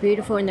woman is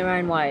beautiful in their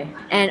own way.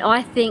 And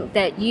I think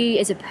that you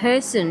as a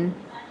person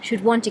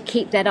should want to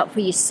keep that up for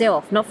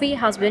yourself, not for your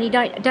husband. You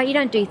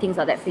don't do things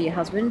like that for your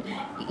husband.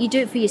 You do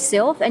it for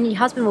yourself, and your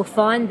husband will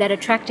find that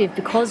attractive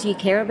because you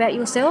care about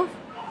yourself.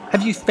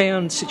 Have you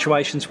found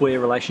situations where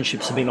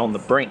relationships have been on the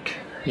brink?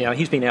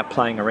 He's been out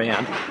playing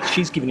around.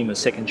 She's given him a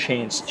second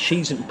chance.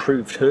 She's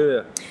improved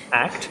her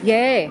act.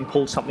 Yeah. And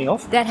pulled something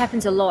off. That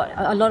happens a lot.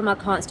 A lot of my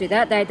clients do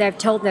that.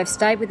 They've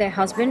stayed with their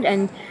husband,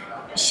 and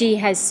she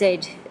has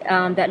said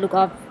that, look,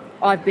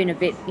 I've been a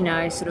bit,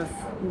 sort of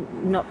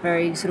not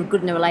very sort of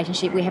good in the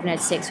relationship. We haven't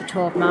had sex for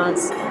 12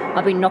 months.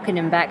 I've been knocking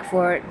him back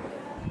for it.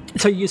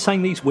 So you're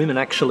saying these women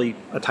actually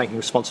are taking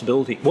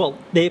responsibility? Well,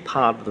 they're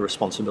part of the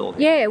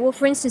responsibility. Yeah, well,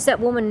 for instance, that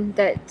woman,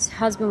 that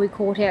husband we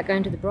caught out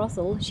going to the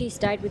brothel, she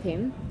stayed with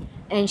him,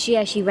 and she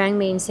actually rang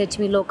me and said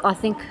to me, look, I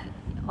think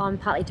I'm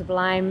partly to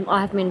blame.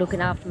 I haven't been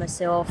looking after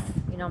myself.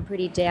 I'm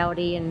pretty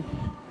dowdy, and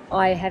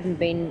I haven't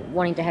been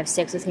wanting to have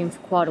sex with him for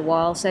quite a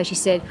while. So she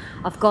said,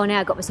 I've gone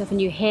out, got myself a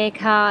new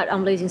haircut,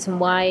 I'm losing some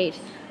weight.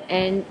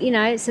 And,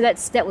 so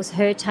that was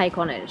her take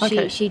on it.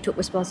 Okay. She took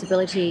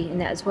responsibility in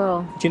that as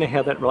well. Do you know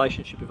how that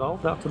relationship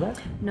evolved after that?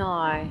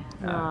 No.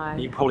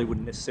 You probably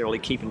wouldn't necessarily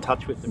keep in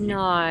touch with them. No,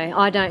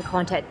 I don't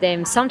contact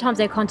them. Sometimes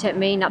they contact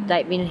me and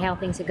update me on how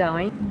things are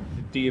going.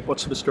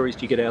 What sort of stories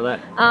do you get out of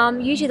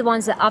that? Usually the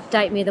ones that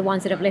update me are the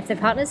ones that have left their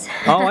partners.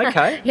 Oh,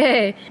 okay.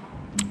 Yeah.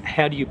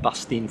 How do you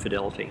bust the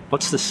infidelity?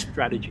 What's the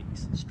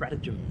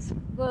stratagems?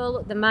 Well,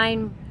 look, the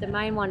main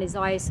one is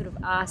I sort of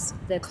ask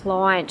the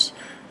client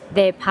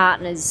their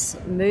partner's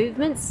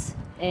movements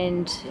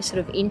and sort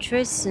of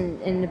interests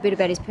and a bit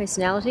about his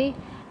personality,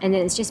 and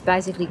then it's just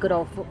basically good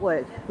old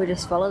footwork. We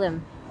just follow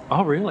them.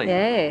 Oh, really?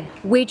 Yeah.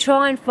 We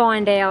try and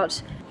find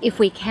out, if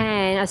we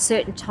can, a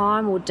certain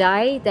time or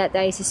day that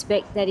they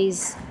suspect that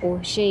is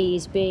or she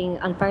is being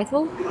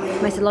unfaithful.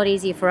 It makes it a lot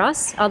easier for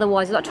us.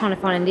 Otherwise, it's like trying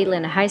to find a needle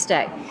in a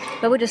haystack.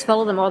 But we just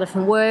follow them either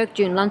from work,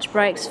 during lunch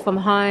breaks, from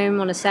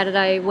home, on a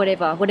Saturday,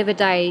 whatever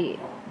day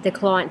the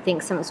client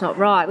thinks something's not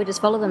right, we just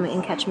follow them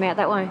and catch them out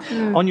that way.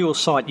 On your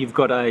site, you've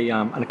got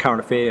a current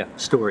affair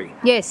story.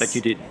 Yes. That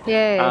you did.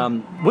 Yeah.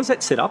 Was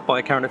that set up by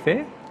a current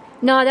affair?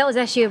 No, that was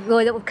actually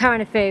that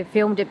current affair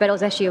filmed it, but it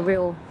was actually a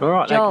real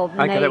job.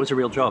 Okay, that was a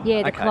real job.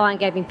 Yeah, the Okay. client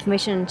gave me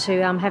permission to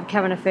have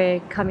current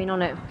affair come in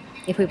on it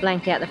if we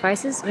blanked out the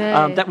faces.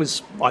 Yeah. That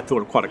was, I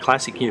thought, quite a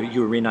classic.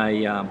 You were in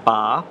a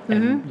bar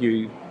and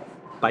you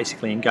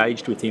basically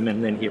engaged with him,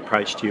 and then he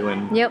approached you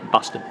and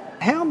busted.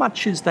 How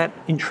much is that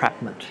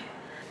entrapment?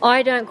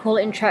 I don't call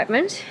it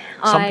entrapment.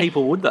 Some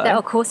people would, though.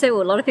 Of course they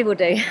will. A lot of people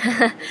do.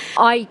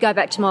 I go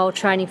back to my old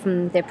training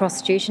from their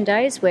prostitution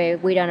days where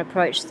we don't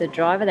approach the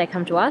driver, they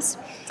come to us.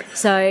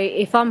 So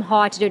if I'm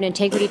hired to do an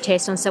integrity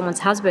test on someone's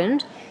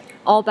husband,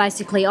 I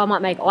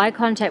might make eye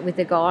contact with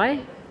the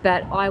guy,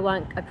 but I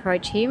won't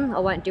approach him. I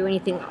won't do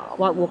anything. I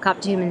won't walk up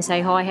to him and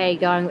say, hi, how you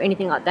going, or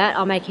anything like that.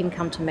 I'll make him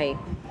come to me.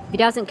 If he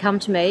doesn't come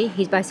to me,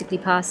 he's basically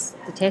passed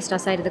the test, I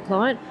say to the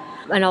client.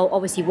 And I'll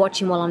obviously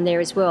watch him while I'm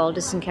there as well,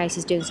 just in case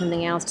he's doing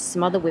something else to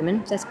some other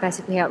women. That's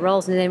basically how it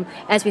rolls. And then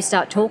as we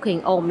start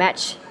talking, I'll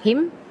match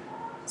him.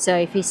 So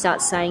if he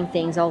starts saying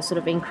things, I'll sort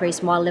of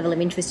increase my level of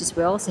interest as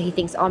well. So he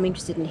thinks I'm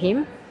interested in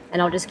him,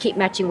 and I'll just keep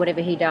matching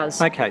whatever he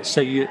does. Okay,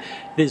 so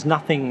there's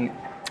nothing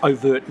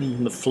overt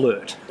in the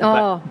flirt,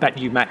 but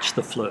you match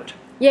the flirt.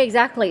 Yeah,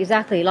 exactly.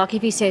 Like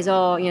if he says,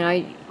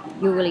 you're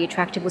really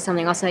attractive or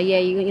something, I'll say, yeah,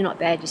 you're not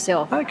bad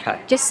yourself. Okay.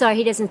 Just so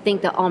he doesn't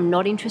think that I'm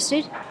not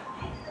interested.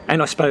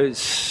 And I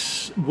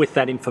suppose with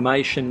that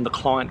information, the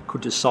client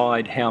could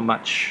decide how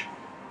much,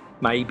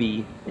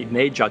 maybe in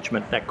their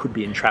judgment, that could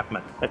be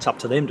entrapment. That's up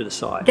to them to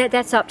decide.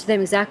 That's up to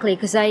them, exactly,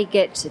 because they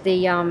get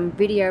the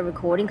video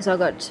recording, because I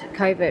got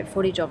covert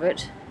footage of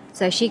it.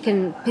 So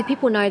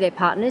people know their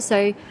partners,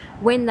 so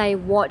when they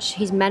watch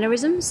his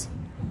mannerisms,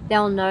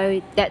 they'll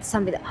know that's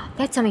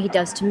something he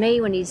does to me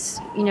when he's,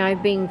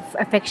 being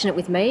affectionate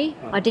with me.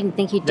 I didn't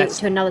think he'd do it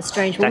to another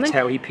strange woman. That's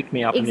how he picked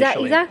me up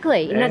initially.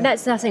 Exactly. Yeah.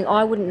 That's nothing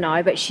I wouldn't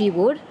know, but she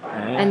would.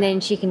 Yeah. And then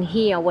she can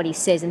hear what he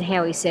says and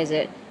how he says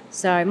it.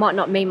 So it might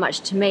not mean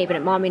much to me, but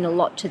it might mean a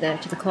lot to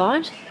the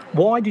client.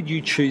 Why did you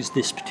choose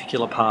this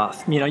particular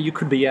path? You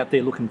could be out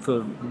there looking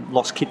for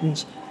lost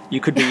kittens. You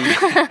could be,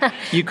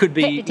 you could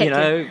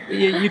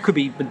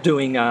be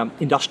doing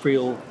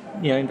industrial,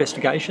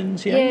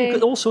 investigations. You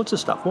got all sorts of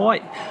stuff. Why?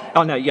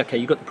 Oh no, okay,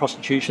 you got the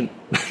prostitution.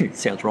 It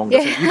sounds wrong,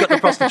 doesn't it? You got the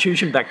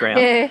prostitution background.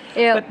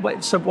 Yeah. But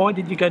wait, so why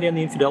did you go down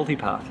the infidelity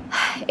path?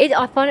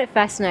 I find it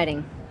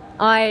fascinating.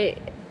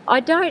 I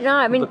don't know.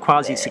 I mean, the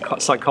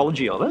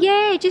quasi-psychology of it.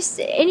 Yeah,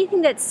 just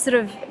anything that's sort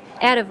of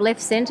out of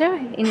left centre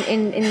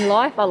in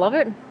life. I love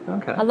it.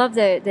 Okay. I love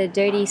the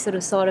dirty sort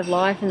of side of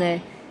life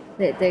and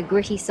the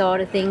gritty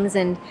side of things.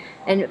 And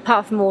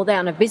apart from all that,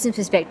 on a business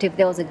perspective,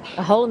 there was a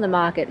hole in the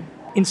market.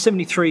 In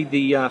 73,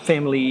 the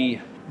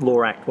Family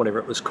Law Act, whatever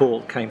it was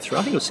called, came through.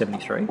 I think it was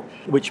 73,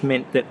 which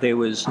meant that there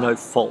was no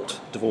fault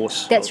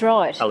divorce That's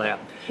right. allowed.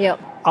 Yep.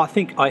 I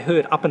think I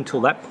heard up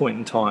until that point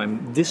in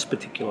time, this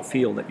particular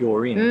field that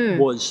you're in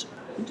was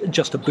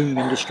just a boom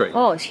industry.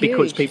 Oh, it's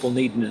because huge. people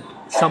needed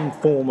some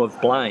form of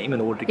blame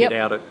in order to get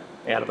out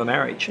of a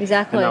marriage.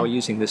 Exactly. And they were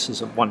using this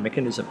as one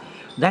mechanism.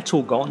 That's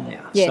all gone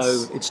now. Yes.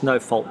 So it's no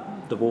fault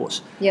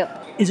divorce.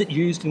 Yep. Is it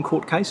used in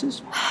court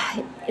cases?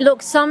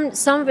 Look, some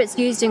of it's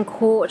used in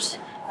court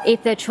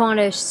if they're trying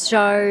to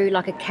show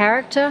like a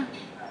character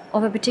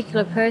of a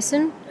particular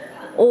person,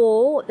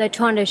 or they're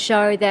trying to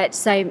show that,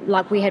 say,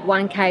 like we had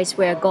one case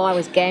where a guy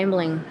was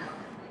gambling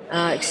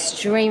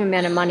extreme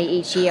amount of money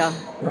each year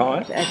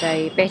at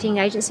a betting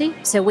agency.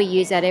 So we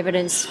used that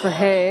evidence for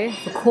her,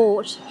 for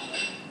court.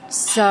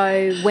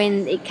 So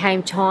when it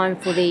came time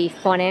for the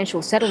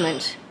financial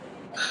settlement,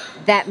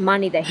 that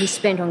money that he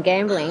spent on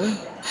gambling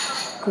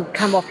could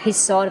come off his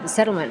side of the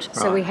settlement.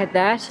 So Right. we had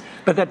that.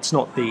 But that's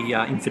not the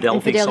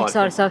infidelity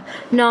Side of stuff.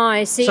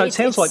 No, see, So it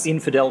sounds like the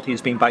infidelity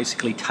has been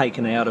basically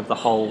taken out of the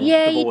whole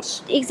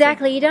divorce.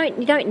 Exactly. You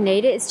don't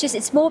need it.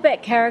 It's more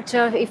about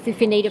character if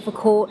you need it for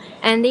court.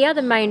 And the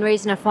other main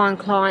reason I find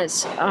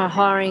clients are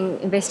hiring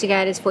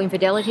investigators for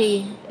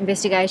infidelity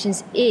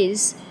investigations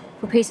is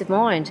for peace of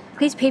mind.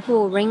 These people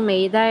will ring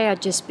me. They are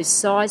just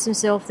besides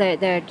themselves.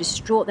 They're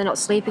distraught. They're not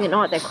sleeping at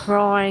night. They're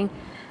crying.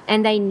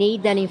 And they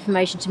need that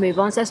information to move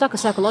on. So it's like a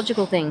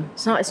psychological thing.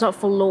 It's not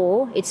for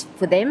law, it's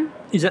for them.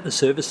 Is that the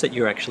service that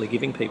you're actually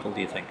giving people,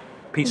 do you think?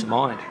 Peace of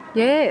mind.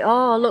 Yeah,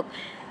 oh, look,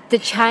 the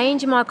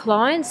change in my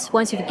clients,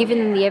 once we've given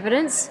them the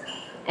evidence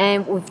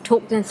and we've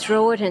talked them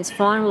through it and it's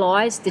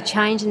finalised, the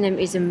change in them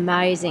is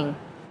amazing.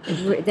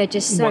 They're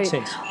just In what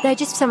sense? They're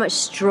just so much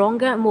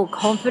stronger and more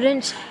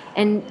confident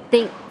and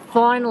think,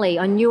 finally,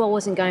 I knew I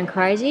wasn't going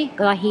crazy,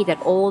 because I hear that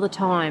all the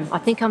time. I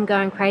think I'm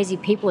going crazy.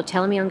 People are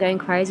telling me I'm going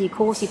crazy. Of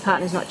course, your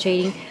partner's not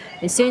cheating.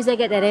 As soon as they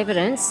get that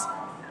evidence,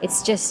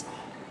 it's just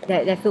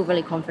they feel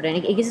really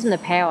confident. It gives them the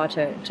power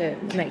to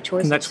make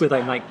choices. And that's where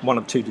they make one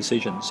of two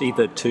decisions,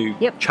 either to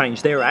Yep.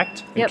 change their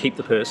act and Yep. keep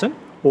the person,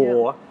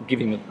 or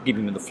give him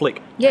the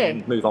flick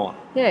and move on.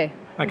 Yeah, Okay,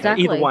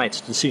 exactly. either way, it's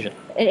a decision.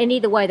 And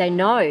either way, they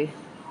know.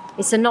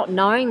 It's the not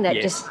knowing that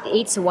Yes. just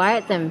eats away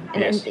at them.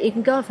 And Yes. it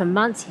can go on for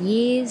months,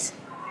 years,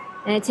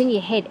 and it's in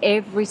your head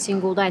every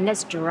single day, and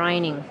that's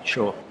draining.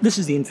 Sure. This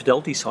is the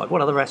infidelity side. What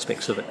other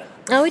aspects of it?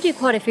 Now, we do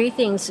quite a few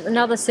things.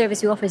 Another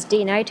service we offer is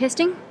DNA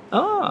testing.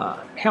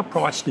 How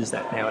priced is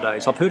that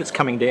nowadays? I've heard it's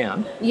coming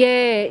down.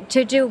 Yeah,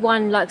 to do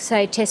one, like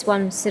say, test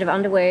one set of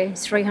underwear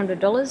is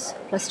 $300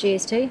 plus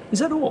GST. Is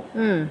that all?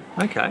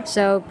 Okay.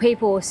 So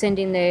people send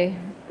in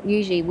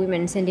usually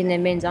women send in their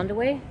men's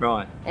underwear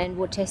Right, and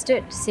we'll test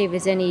it to see if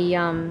there's any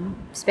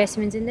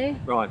specimens in there.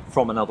 right.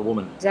 From another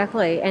woman.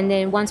 Exactly. And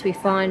then once we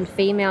find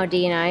female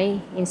DNA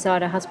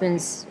inside her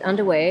husband's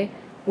underwear,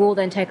 we'll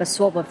then take a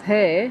swab of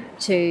her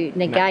to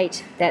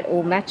negate that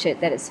or match it,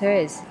 that it's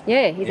hers.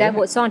 Yeah, is that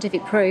what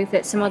scientific proof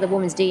that some other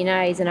woman's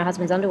DNA is in her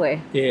husband's underwear?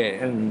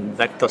 Yeah, and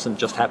that doesn't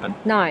just happen.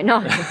 No,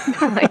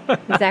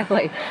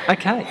 exactly.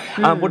 Okay.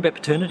 What about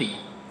paternity?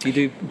 Do you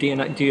do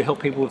DNA? Do you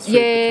help people with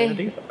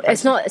paternity?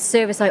 It's not a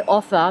service I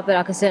offer, but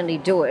I can certainly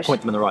do it.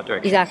 Point them in the right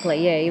direction.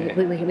 Exactly, yeah.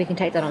 We can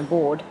take that on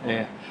board.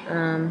 Yeah.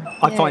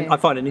 I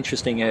find it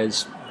interesting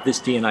as this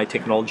DNA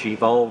technology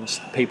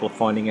evolves. People are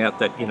finding out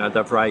that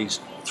they've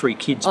raised 3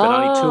 kids, but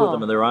only 2 of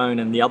them are their own,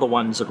 and the other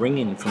ones are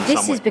ringing from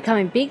This somewhere. is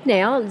becoming big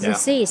now. The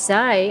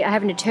CSA are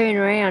having to turn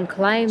around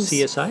claims.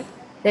 CSA.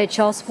 Their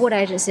child support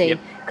agency,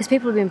 because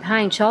people have been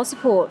paying child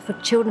support for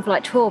children for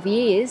like 12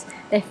 years.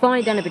 They've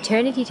finally done a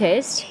paternity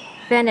test,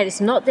 found out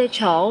it's not their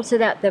child, so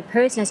that the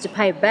person has to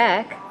pay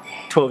back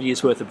 12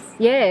 years worth of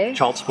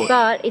child support.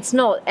 But it's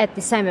not at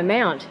the same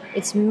amount.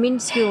 It's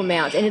minuscule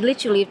amounts, and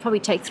it'd probably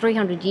take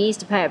 300 years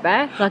to pay it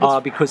back.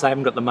 Because they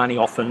haven't got the money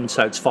often,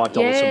 so it's $5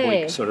 a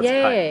week sort of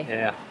pay.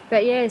 Yeah.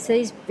 But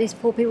so these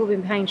poor people have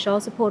been paying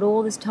child support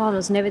all this time. It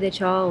was never their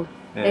child.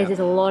 Yeah. There's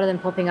a lot of them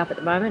popping up at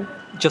the moment.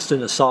 Just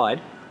an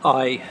aside,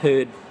 I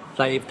heard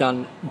they've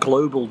done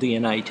global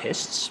DNA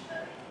tests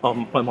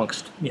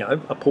amongst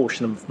a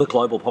portion of the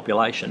global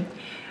population,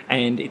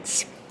 and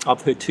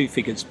I've heard 2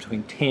 figures,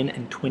 between 10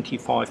 and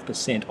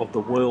 25% of the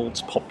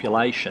world's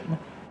population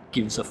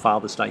gives a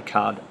Father's Day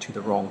card to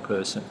the wrong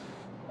person.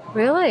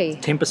 Really?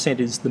 10%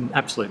 is the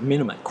absolute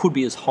minimum. It could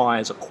be as high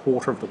as a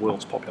quarter of the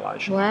world's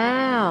population.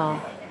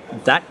 Wow.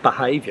 That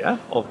behaviour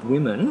of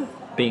women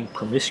being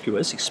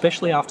promiscuous,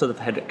 especially after they've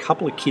had a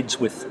couple of kids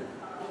with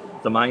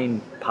the main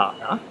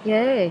partner,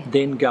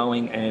 then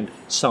going and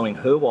sowing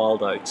her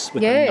wild oats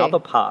with another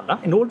partner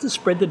in order to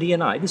spread the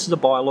DNA. This is a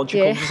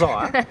biological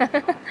desire.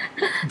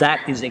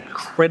 That is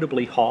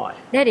incredibly high.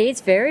 That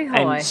is very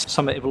high. And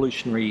some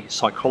evolutionary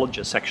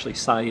psychologists actually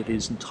say it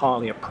is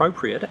entirely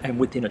appropriate, and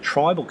within a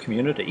tribal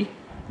community,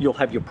 you'll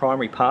have your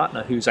primary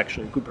partner who's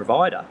actually a good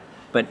provider,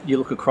 but you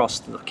look across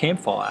the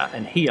campfire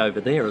and he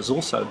over there is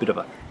also a bit of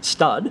a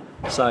stud,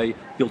 so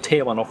you'll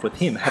tear one off with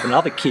him, have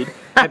another kid,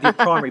 have your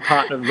primary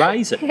partner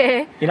raise it.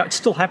 It's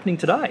still happening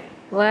today.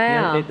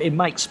 Wow. It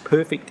makes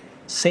perfect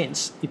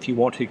sense if you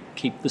want to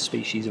keep the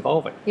species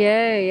evolving.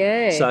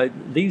 Yeah. So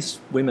these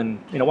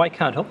women, in a way,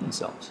 can't help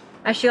themselves.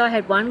 Actually, I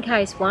had one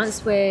case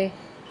once where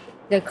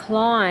the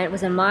client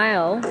was a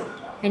male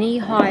and he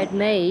hired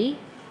me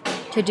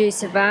to do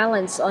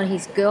surveillance on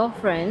his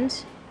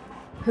girlfriend,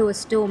 who was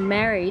still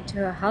married to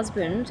her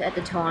husband at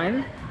the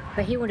time,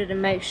 but he wanted to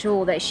make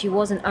sure that she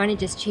wasn't only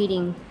just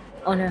cheating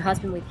on her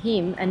husband with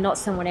him and not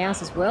someone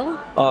else as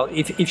well. Oh,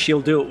 if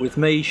she'll do it with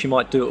me, she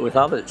might do it with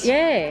others.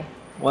 Yeah.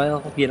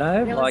 Well, you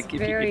know, That like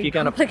was if very you're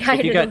going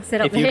complicated little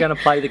setup to there.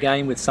 play the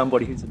game with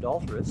somebody who's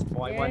adulterous,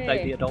 why won't they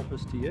Yeah. be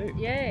adulterous to you?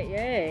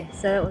 Yeah.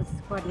 So that was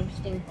quite an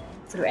interesting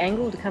sort of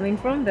angle to come in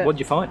from. But What did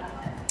you find?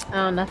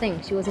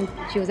 nothing. She was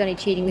only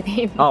cheating with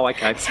him. Oh,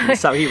 okay.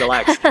 So he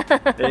relaxed.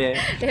 Yeah.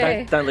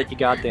 Yeah. Don't let your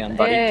guard down,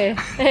 buddy.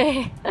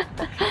 Yeah.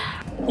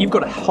 You've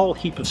got a whole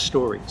heap of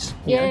stories.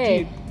 You know,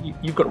 Yeah.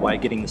 you've got a way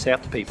of getting this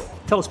out to people.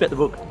 Tell us about the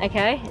book.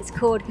 Okay, it's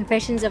called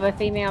Confessions of a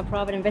Female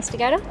Private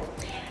Investigator.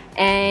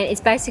 And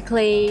it's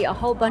basically a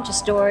whole bunch of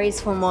stories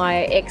from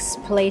my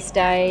ex-police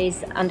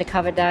days,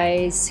 undercover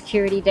days,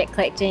 security debt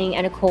collecting,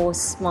 and of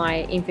course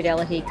my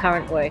infidelity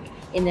current work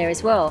in there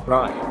as well.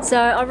 Right. So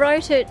I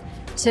wrote it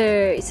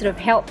to sort of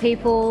help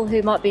people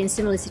who might be in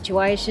similar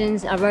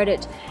situations. I wrote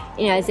it,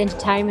 as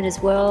entertainment as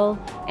well,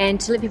 and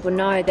to let people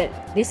know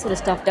that this sort of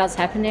stuff does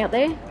happen out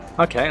there.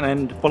 Okay,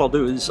 and what I'll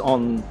do is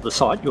on the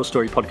site,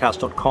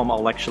 yourstorypodcast.com,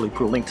 I'll actually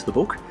put a link to the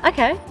book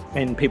Okay.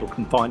 and people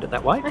can find it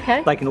that way.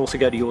 Okay. They can also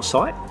go to your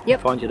site Yep.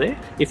 and find you there.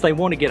 If they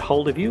want to get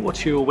hold of you,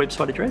 what's your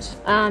website address?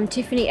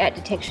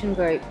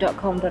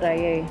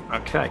 Tiffany@detectiongroup.com.au.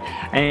 Okay.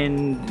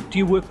 And do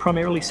you work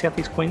primarily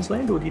southeast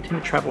Queensland or do you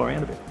tend to travel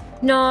around a bit?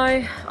 No,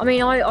 I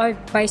mean, I'm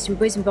based in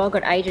Brisbane, but I've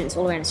got agents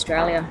all around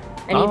Australia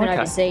and Oh, even okay.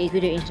 overseas. We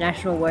do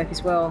international work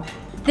as well.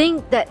 The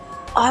thing that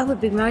I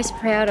would be most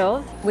proud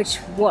of, which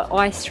what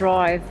I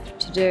strive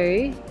to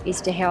do,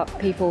 is to help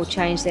people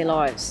change their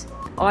lives.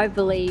 I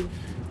believe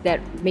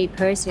that me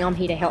personally, I'm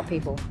here to help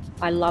people.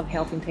 I love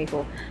helping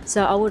people.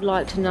 So I would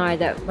like to know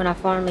that when I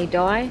finally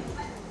die,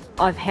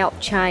 I've helped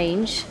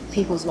change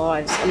people's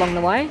lives along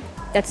the way.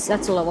 That's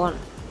all I want.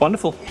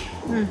 Wonderful.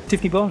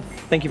 Tiffany Bond,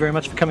 thank you very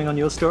much for coming on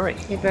Your Story.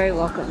 You're very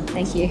welcome.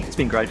 Thank you. It's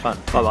been great fun.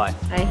 Bye-bye.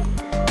 Hey.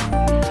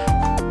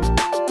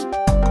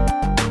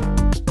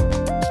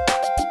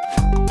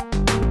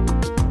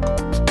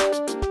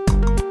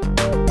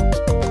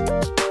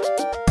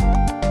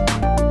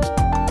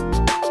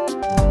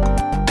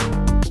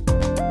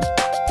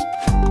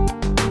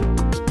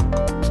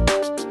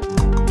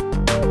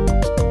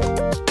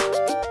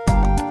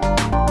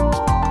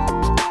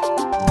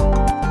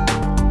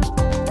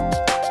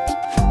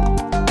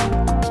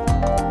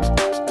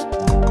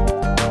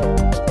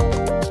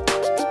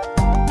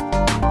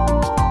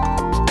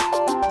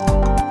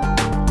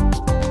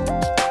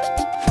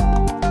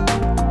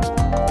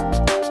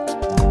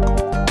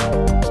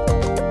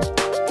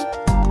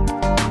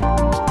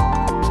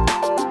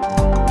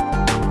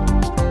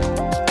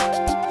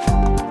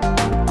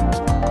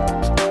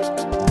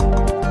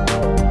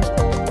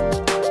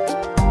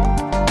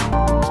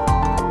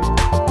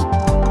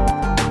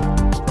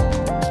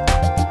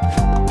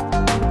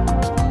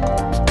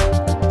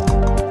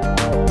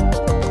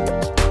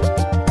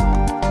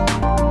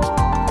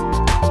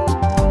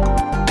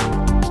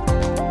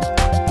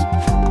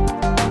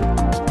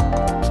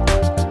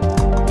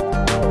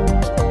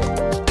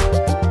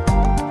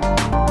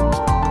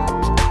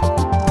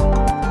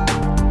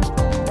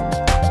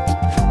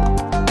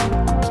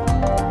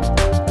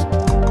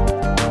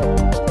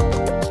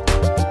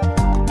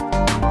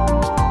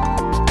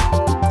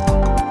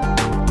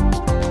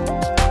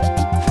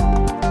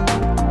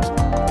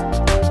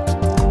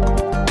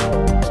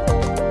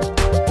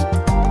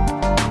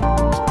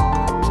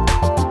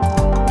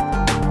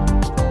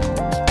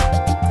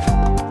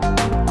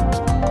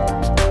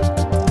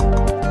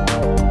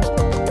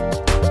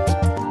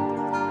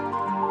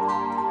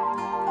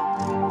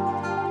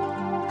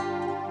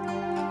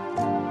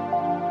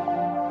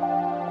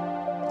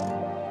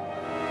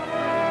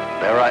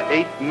 There are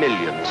 8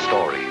 million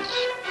stories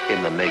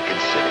in the naked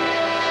city.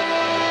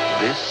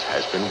 This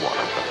has been one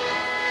of them.